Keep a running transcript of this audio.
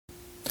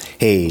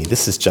Hey,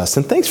 this is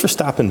Justin. Thanks for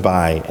stopping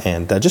by,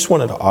 and I just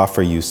wanted to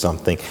offer you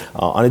something.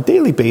 On a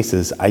daily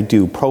basis, I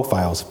do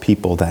profiles of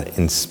people that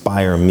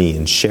inspire me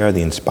and share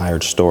the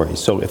inspired stories.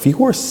 So if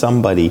you are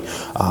somebody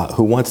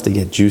who wants to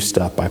get juiced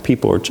up by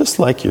people who are just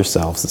like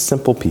yourselves, the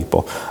simple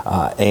people,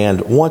 and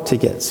want to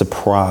get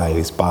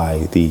surprised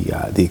by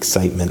the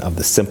excitement of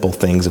the simple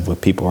things of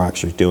what people are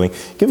actually doing,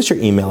 give us your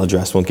email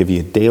address. We'll give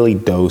you a daily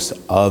dose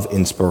of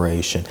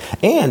inspiration.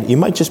 And you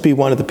might just be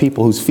one of the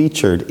people who's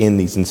featured in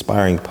these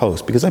inspiring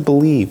posts, because I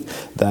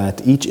believe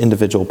that each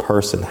individual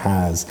person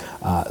has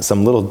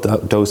some little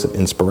dose of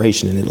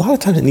inspiration, and a lot of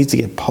times it needs to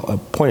get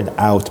pointed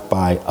out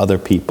by other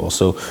people.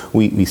 So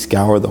we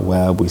scour the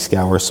web, we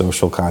scour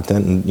social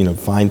content, and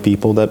find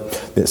people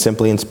that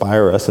simply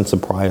inspire us and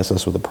surprise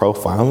us with a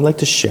profile. And we'd like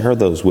to share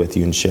those with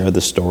you and share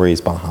the stories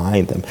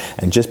behind them.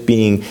 And just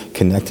being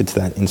connected to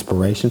that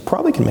inspiration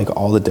probably can make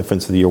all the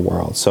difference in your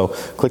world. So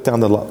click down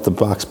the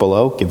box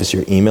below, give us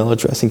your email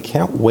address, and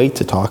can't wait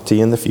to talk to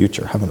you in the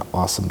future. Have an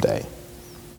awesome day.